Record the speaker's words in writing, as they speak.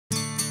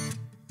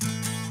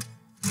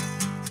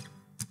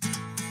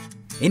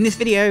In this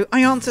video,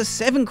 I answer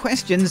 7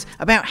 questions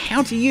about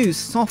how to use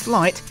soft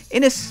light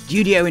in a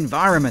studio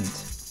environment.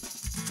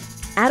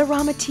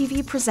 Adorama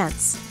TV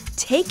presents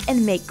Take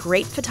and Make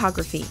Great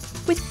Photography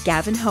with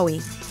Gavin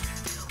Hoey,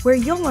 where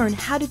you'll learn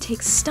how to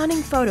take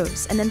stunning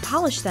photos and then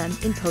polish them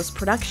in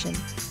post-production.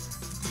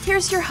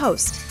 Here's your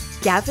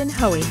host, Gavin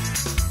Hoey.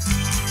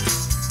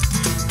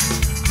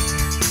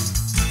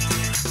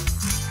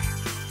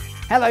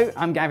 Hello,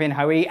 I'm Gavin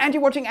Hoey and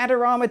you're watching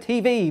Adorama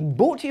TV,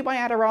 brought to you by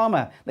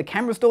Adorama, the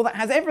camera store that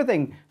has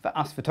everything for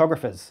us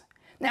photographers.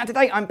 Now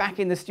today I'm back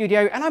in the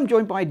studio and I'm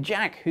joined by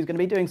Jack, who's going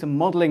to be doing some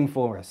modelling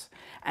for us.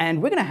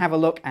 And we're going to have a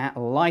look at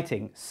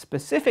lighting,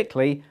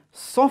 specifically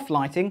soft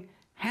lighting,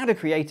 how to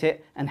create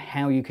it and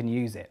how you can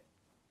use it.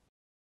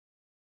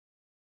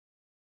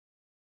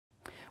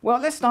 Well,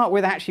 let's start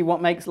with actually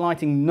what makes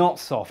lighting not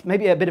soft,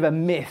 maybe a bit of a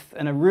myth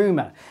and a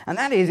rumour. And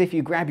that is if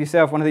you grab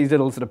yourself one of these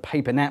little sort of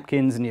paper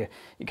napkins and you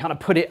kind of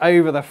put it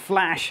over the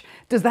flash,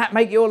 does that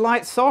make your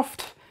light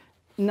soft?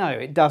 No,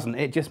 it doesn't.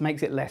 It just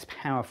makes it less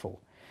powerful.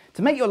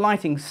 To make your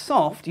lighting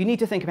soft, you need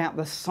to think about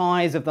the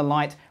size of the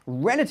light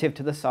relative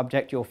to the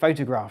subject you're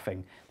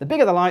photographing. The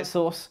bigger the light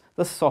source,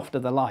 the softer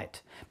the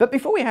light. But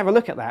before we have a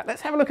look at that,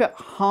 let's have a look at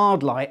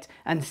hard light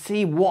and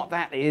see what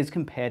that is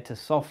compared to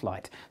soft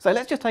light. So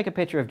let's just take a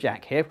picture of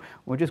Jack here.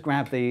 We'll just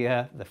grab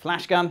the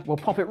flash gun. We'll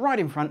pop it right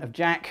in front of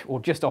Jack,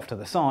 or just off to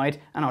the side,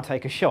 and I'll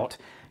take a shot.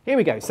 Here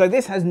we go. So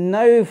this has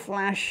no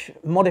flash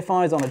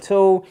modifiers on at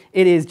all.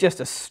 It is just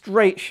a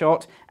straight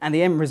shot, and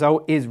the end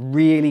result is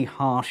really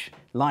harsh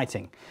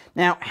lighting.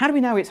 Now, how do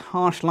we know it's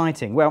harsh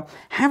lighting? Well,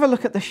 have a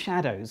look at the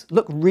shadows.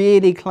 Look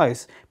really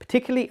close,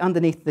 particularly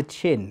underneath the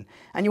chin.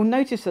 And you'll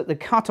notice that the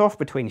cutoff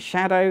between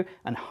shadow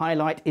and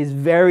highlight is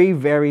very,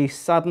 very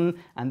sudden,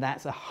 and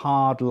that's a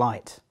hard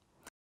light.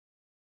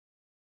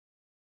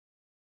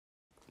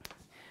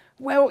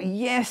 Well,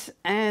 yes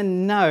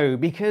and no,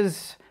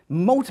 because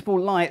multiple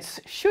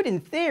lights should, in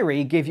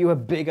theory, give you a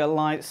bigger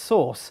light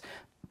source.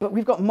 But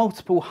we've got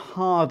multiple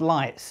hard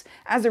lights.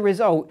 As a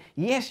result,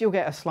 yes, you'll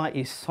get a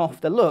slightly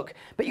softer look,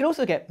 but you'll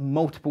also get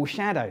multiple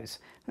shadows.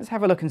 Let's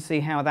have a look and see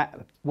how that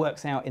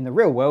works out in the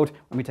real world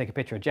when we take a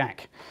picture of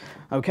Jack.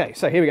 Okay,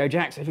 so here we go,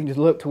 Jack. So if you can just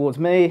look towards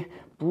me.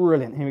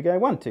 Brilliant. Here we go.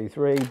 1, 2,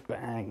 3,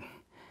 bang.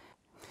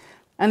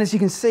 And as you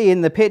can see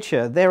in the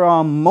picture, there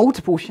are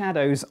multiple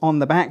shadows on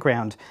the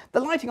background.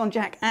 The lighting on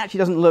Jack actually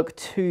doesn't look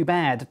too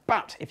bad,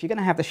 but if you're going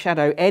to have the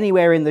shadow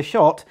anywhere in the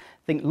shot,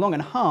 think long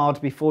and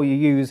hard before you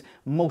use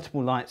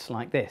multiple lights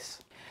like this.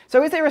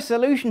 So is there a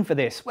solution for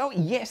this? Well,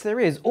 yes, there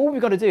is. All we've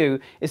got to do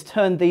is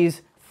turn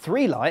these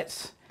 3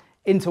 lights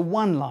into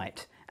 1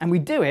 light, and we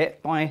do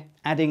it by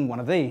adding one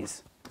of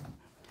these.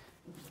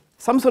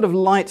 Some sort of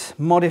light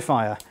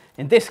modifier,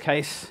 in this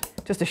case,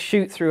 just a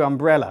shoot-through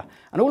umbrella.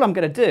 And all I'm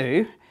going to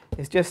do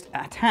is just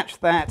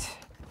attach that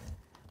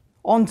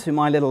onto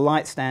my little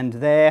light stand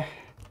there.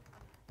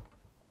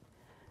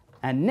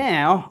 And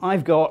now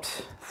I've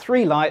got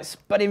 3 lights,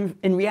 but in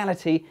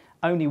reality,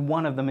 only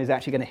one of them is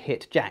actually going to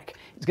hit Jack.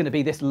 It's going to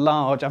be this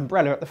large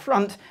umbrella at the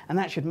front, and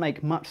that should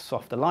make much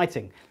softer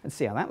lighting. Let's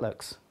see how that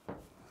looks.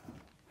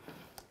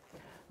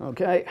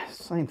 Okay,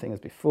 same thing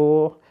as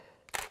before.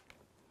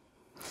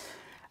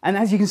 And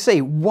as you can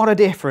see, what a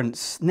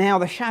difference. Now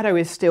the shadow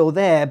is still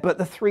there, but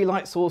the 3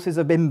 light sources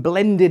have been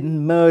blended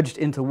and merged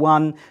into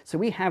one. So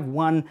we have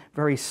one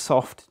very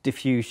soft,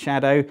 diffuse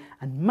shadow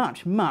and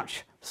much,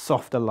 much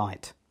softer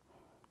light.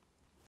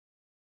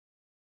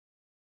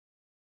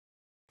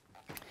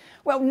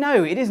 Well,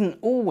 no, it isn't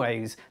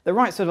always. The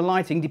right sort of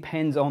lighting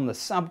depends on the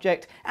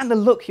subject and the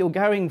look you're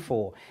going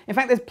for. In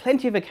fact, there's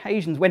plenty of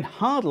occasions when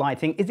hard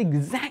lighting is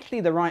exactly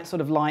the right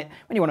sort of light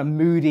when you want a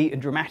moody and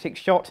dramatic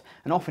shot,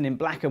 and often in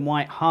black and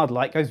white, hard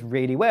light goes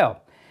really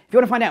well. If you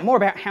want to find out more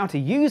about how to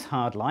use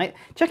hard light,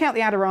 check out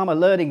the Adorama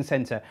Learning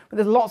Centre, where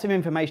there's lots of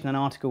information and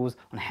articles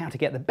on how to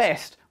get the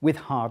best with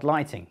hard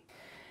lighting.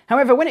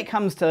 However, when it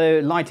comes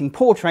to lighting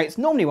portraits,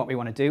 normally what we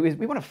want to do is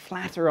we want to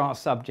flatter our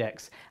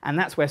subjects, and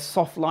that's where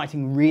soft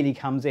lighting really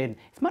comes in.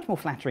 It's much more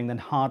flattering than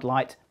hard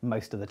light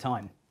most of the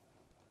time.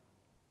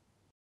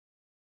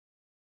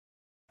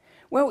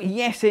 Well,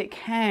 yes it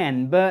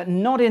can, but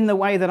not in the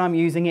way that I'm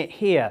using it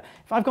here.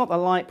 If I've got the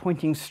light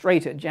pointing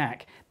straight at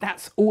Jack,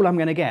 that's all I'm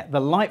going to get. The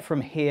light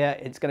from here,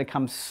 it's going to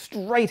come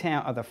straight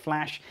out of the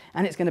flash,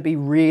 and it's going to be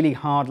really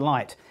hard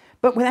light.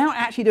 But without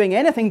actually doing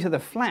anything to the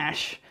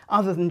flash,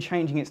 other than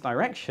changing its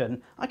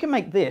direction, I can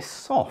make this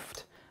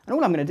soft. And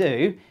all I'm going to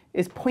do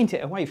is point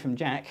it away from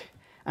Jack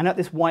and at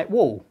this white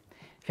wall.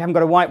 If you haven't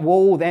got a white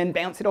wall, then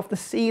bounce it off the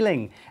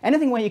ceiling.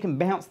 Anything where you can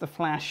bounce the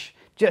flash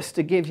just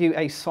to give you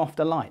a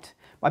softer light.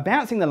 By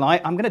bouncing the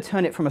light, I'm going to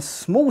turn it from a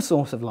small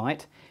source of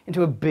light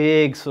into a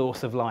big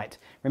source of light.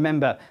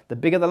 Remember, the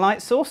bigger the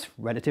light source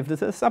relative to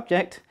the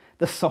subject,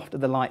 the softer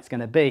the light's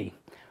going to be.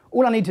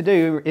 All I need to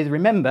do is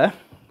remember,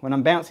 when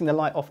I'm bouncing the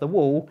light off the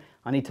wall,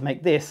 I need to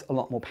make this a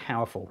lot more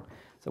powerful.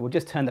 So we'll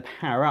just turn the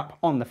power up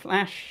on the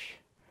flash.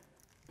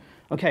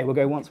 Okay, we'll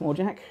go once more,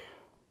 Jack.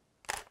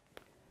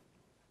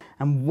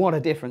 And what a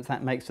difference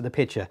that makes to the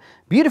picture.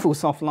 Beautiful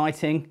soft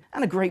lighting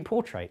and a great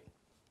portrait.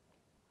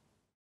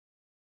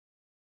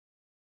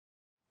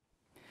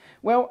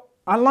 Well,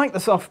 I like the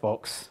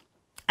softbox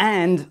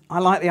and I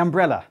like the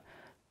umbrella.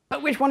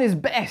 But which one is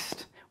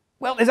best?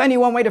 Well, there's only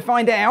one way to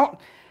find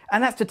out,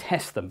 and that's to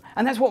test them.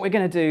 And that's what we're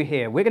going to do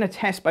here. We're going to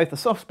test both the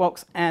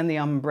softbox and the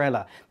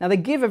umbrella. Now, they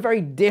give a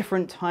very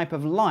different type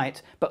of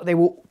light, but they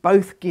will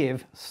both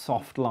give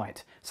soft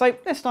light. So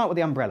let's start with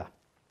the umbrella.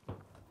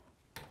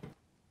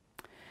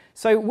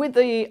 So with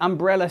the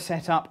umbrella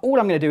set up, all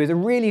I'm going to do is a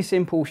really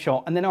simple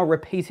shot, and then I'll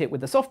repeat it with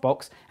the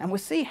softbox, and we'll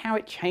see how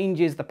it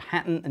changes the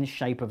pattern and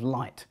shape of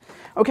light.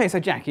 Okay, so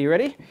Jack, are you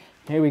ready?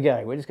 Here we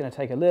go. We're just going to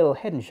take a little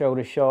head and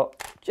shoulders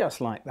shot, just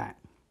like that.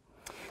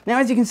 Now,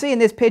 as you can see in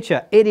this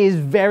picture, it is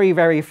very,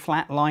 very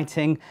flat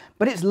lighting,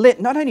 but it's lit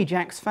not only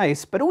Jack's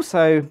face, but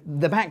also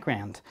the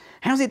background.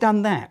 How's it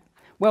done that?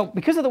 Well,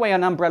 because of the way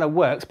an umbrella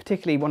works,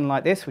 particularly one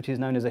like this, which is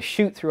known as a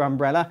shoot-through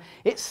umbrella,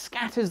 it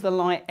scatters the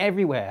light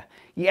everywhere.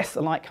 Yes,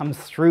 the light comes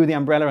through the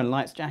umbrella and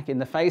lights Jack in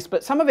the face,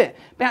 but some of it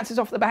bounces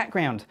off the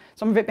background.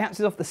 Some of it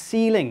bounces off the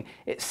ceiling.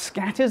 It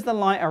scatters the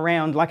light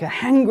around like a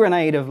hand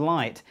grenade of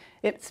light.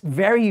 It's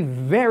very,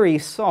 very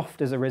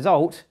soft as a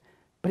result,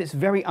 but it's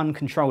very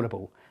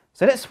uncontrollable.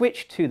 So let's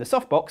switch to the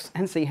softbox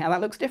and see how that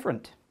looks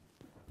different.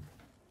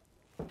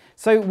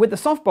 So with the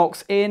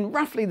softbox in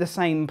roughly the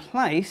same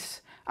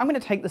place, I'm going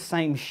to take the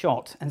same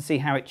shot and see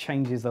how it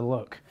changes the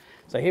look.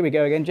 So here we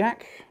go again,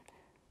 Jack.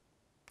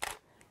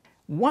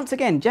 Once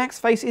again, Jack's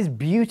face is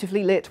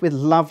beautifully lit with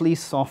lovely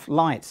soft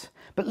light.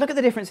 But look at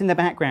the difference in the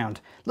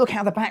background. Look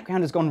how the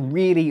background has gone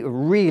really,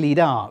 really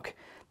dark.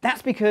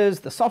 That's because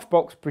the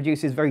softbox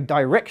produces very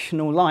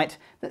directional light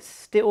that's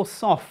still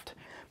soft.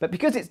 But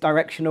because it's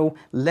directional,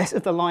 less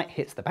of the light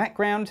hits the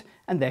background,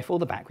 and therefore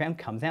the background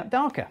comes out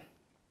darker.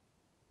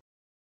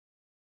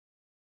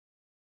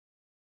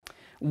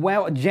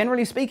 Well,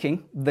 generally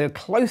speaking, the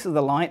closer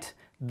the light,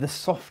 the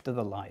softer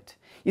the light.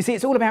 You see,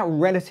 it's all about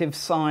relative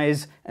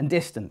size and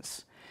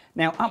distance.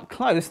 Now, up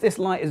close, this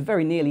light is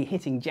very nearly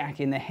hitting Jack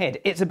in the head.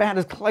 It's about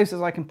as close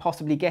as I can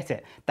possibly get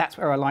it. That's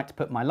where I like to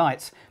put my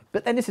lights.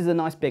 But then this is a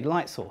nice big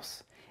light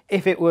source.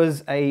 If it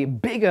was a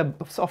bigger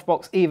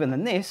softbox even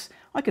than this,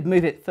 I could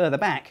move it further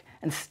back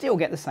and still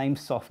get the same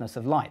softness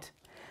of light.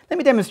 Let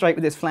me demonstrate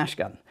with this flash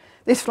gun.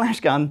 This flash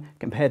gun,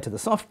 compared to the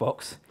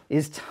softbox,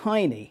 is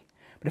tiny.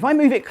 But if I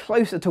move it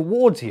closer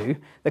towards you,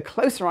 the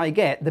closer I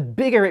get, the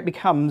bigger it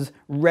becomes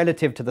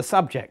relative to the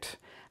subject.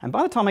 And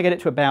by the time I get it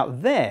to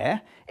about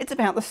there, it's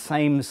about the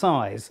same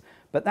size.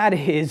 But that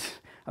is,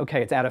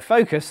 okay, it's out of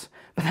focus,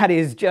 but that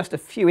is just a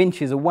few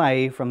inches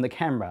away from the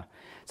camera.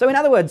 So in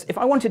other words, if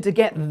I wanted to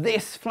get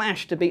this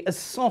flash to be as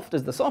soft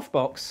as the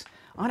softbox,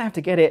 I'd have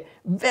to get it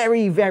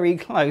very, very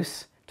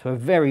close to a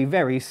very,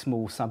 very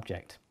small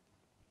subject.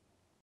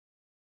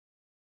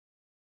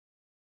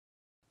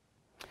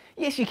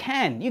 Yes, you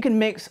can. You can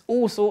mix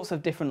all sorts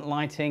of different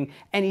lighting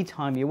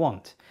anytime you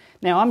want.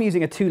 Now, I'm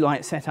using a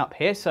 2-light setup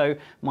here, so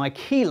my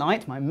key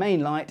light, my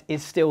main light,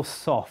 is still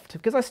soft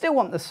because I still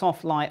want the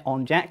soft light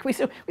on Jack. We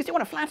still want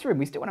to flatter him.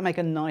 We still want to make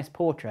a nice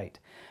portrait.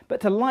 But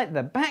to light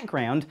the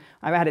background,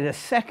 I've added a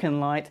second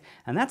light,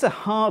 and that's a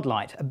hard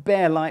light, a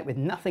bare light with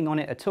nothing on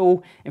it at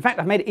all. In fact,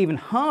 I've made it even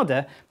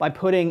harder by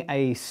putting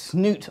a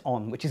snoot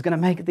on, which is going to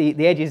make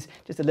the edges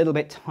just a little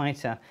bit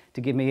tighter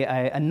to give me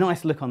a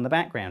nice look on the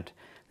background.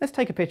 Let's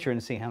take a picture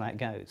and see how that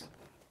goes.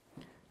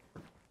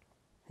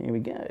 Here we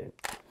go.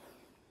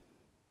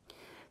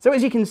 So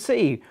as you can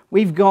see,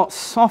 we've got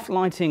soft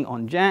lighting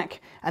on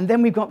Jack, and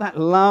then we've got that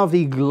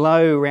lovely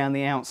glow around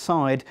the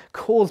outside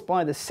caused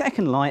by the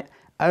second light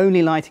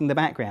only lighting the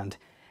background.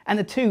 And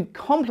the two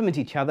complement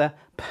each other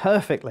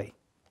perfectly.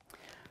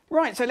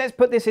 Right, so let's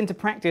put this into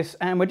practice,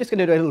 and we're just going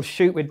to do a little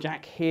shoot with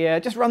Jack here.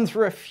 Just run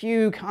through a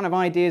few kind of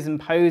ideas and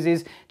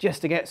poses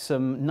just to get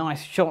some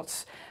nice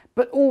shots,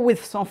 but all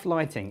with soft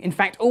lighting. In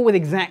fact, all with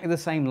exactly the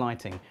same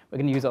lighting. We're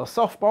going to use our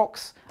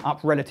softbox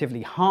up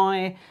relatively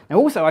high. Now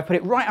also, I put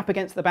it right up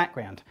against the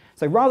background.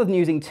 So rather than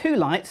using 2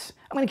 lights,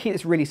 I'm going to keep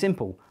this really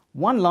simple.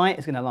 1 light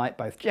is going to light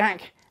both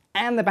Jack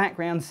and the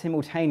background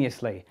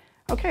simultaneously.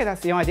 Okay,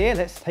 that's the idea.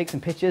 Let's take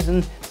some pictures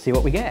and see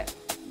what we get.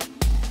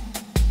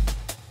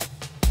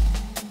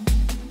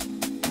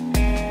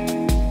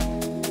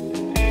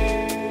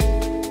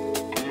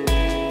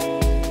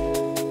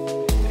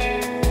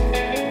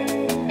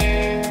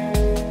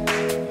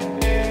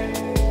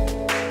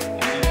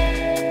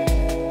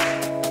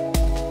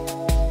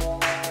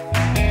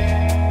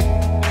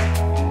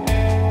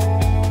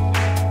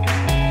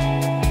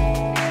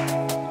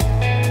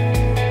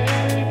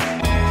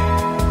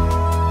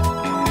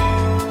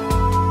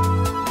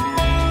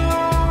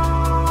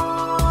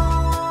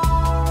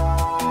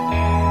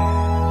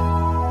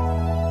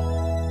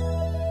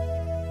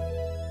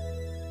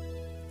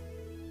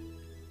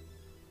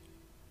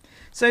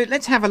 So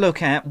let's have a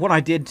look at what I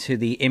did to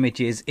the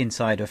images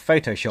inside of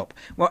Photoshop.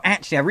 Well,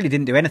 actually, I really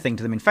didn't do anything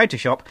to them in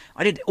Photoshop.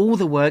 I did all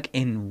the work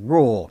in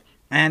RAW.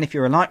 And if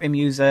you're a Lightroom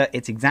user,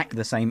 it's exactly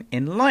the same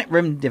in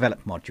Lightroom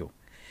Develop module.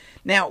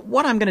 Now,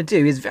 what I'm going to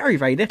do is very,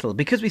 very little.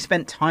 Because we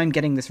spent time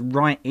getting this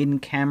right in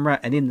camera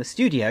and in the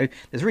studio,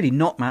 there's really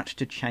not much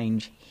to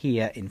change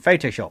here in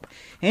Photoshop.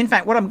 In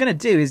fact, what I'm going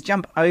to do is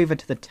jump over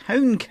to the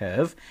tone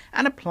curve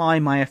and apply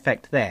my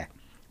effect there.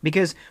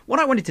 Because what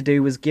I wanted to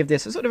do was give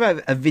this a sort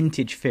of a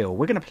vintage feel.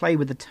 We're going to play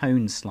with the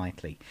tones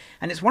slightly.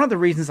 And it's one of the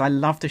reasons I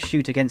love to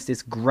shoot against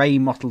this grey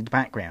mottled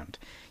background.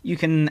 You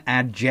can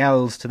add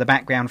gels to the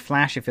background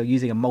flash if you're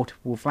using a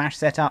multiple flash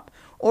setup.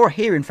 Or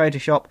here in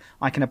Photoshop,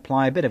 I can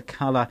apply a bit of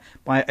colour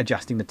by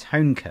adjusting the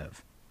tone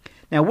curve.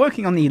 Now,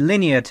 working on the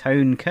linear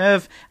tone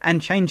curve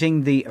and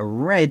changing the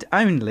red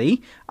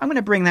only, I'm going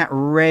to bring that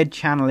red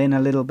channel in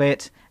a little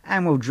bit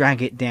and we'll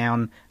drag it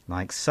down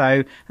like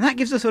so. And that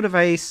gives us sort of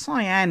a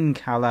cyan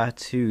colour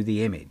to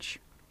the image.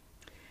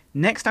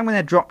 Next, I'm going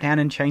to drop down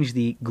and change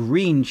the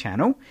green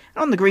channel.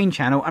 And on the green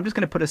channel, I'm just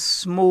going to put a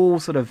small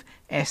sort of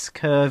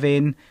S-curve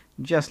in,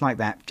 just like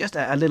that. Just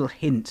a little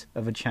hint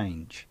of a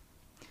change.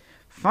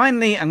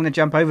 Finally, I'm going to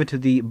jump over to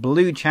the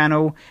blue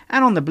channel,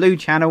 and on the blue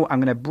channel I'm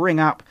going to bring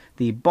up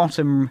the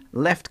bottom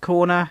left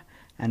corner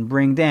and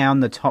bring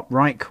down the top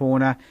right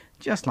corner,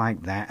 just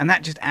like that. And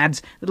that just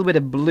adds a little bit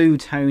of blue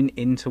tone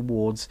in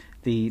towards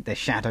the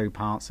shadow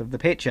parts of the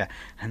picture.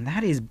 And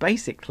that is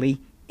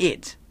basically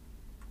it.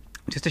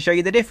 Just to show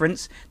you the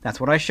difference, that's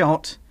what I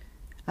shot.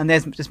 And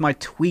there's just my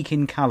tweak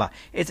in colour.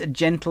 It's a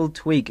gentle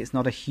tweak, it's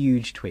not a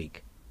huge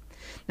tweak.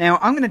 Now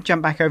I'm going to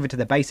jump back over to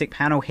the basic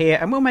panel here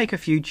and we'll make a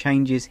few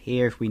changes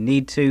here if we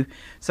need to.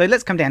 So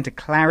let's come down to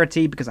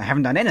clarity, because I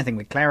haven't done anything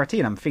with clarity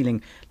and I'm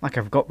feeling like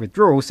I've got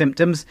withdrawal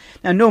symptoms.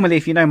 Now normally,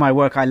 if you know my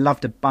work, I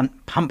love to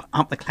pump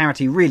up the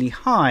clarity really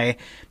high,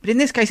 but in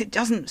this case it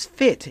doesn't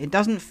fit. It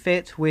doesn't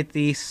fit with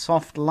the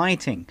soft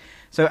lighting.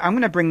 So I'm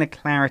going to bring the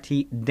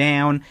clarity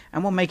down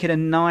and we'll make it a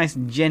nice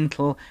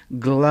gentle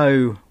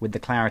glow with the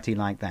clarity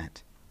like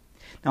that.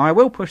 Now I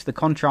will push the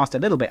contrast a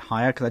little bit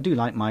higher because I do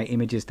like my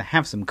images to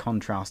have some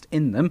contrast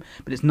in them,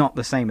 but it's not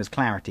the same as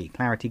clarity.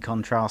 Clarity,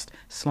 contrast,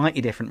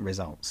 slightly different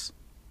results.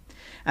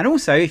 And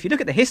also, if you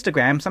look at the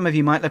histogram, some of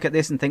you might look at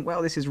this and think,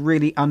 well, this is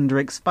really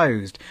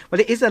underexposed.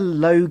 Well, it is a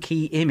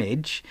low-key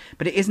image,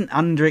 but it isn't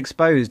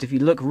underexposed. If you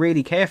look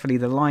really carefully,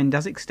 the line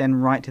does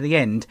extend right to the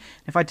end.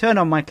 If I turn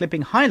on my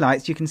clipping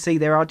highlights, you can see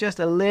there are just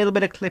a little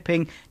bit of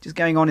clipping just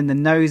going on in the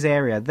nose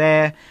area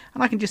there.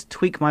 And I can just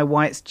tweak my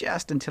whites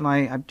just until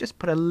I've just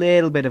put a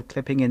little bit of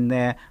clipping in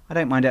there. I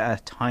don't mind it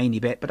a tiny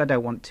bit, but I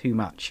don't want too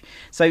much.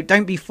 So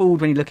don't be fooled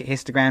when you look at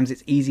histograms.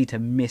 It's easy to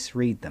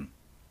misread them.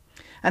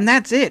 And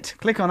that's it.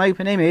 Click on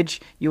Open Image,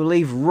 you'll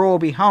leave RAW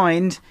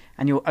behind,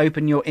 and you'll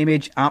open your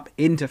image up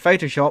into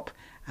Photoshop,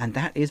 and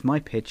that is my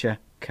picture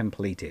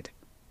completed.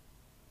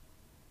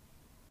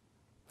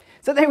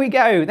 So there we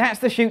go, that's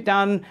the shoot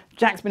done.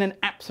 Jack's been an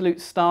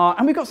absolute star,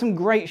 and we've got some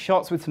great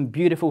shots with some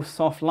beautiful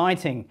soft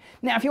lighting.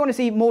 Now, if you want to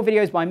see more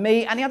videos by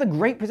me and the other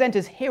great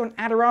presenters here on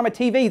Adorama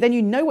TV, then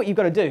you know what you've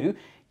got to do.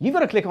 You've got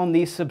to click on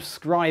the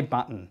subscribe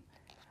button.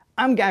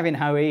 I'm Gavin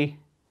Hoey.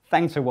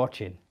 Thanks for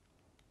watching.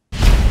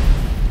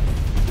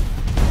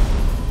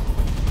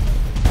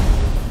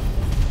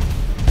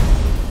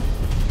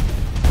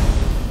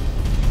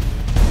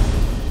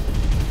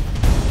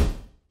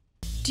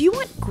 Do you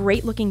want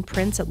great looking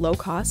prints at low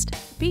cost?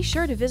 Be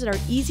sure to visit our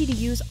easy to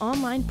use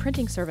online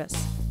printing service.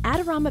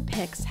 Adorama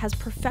Pix has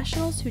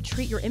professionals who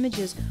treat your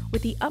images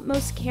with the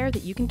utmost care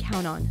that you can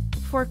count on.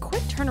 For a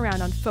quick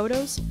turnaround on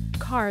photos,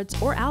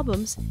 cards, or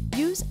albums,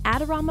 use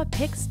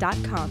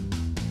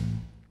AdoramaPix.com.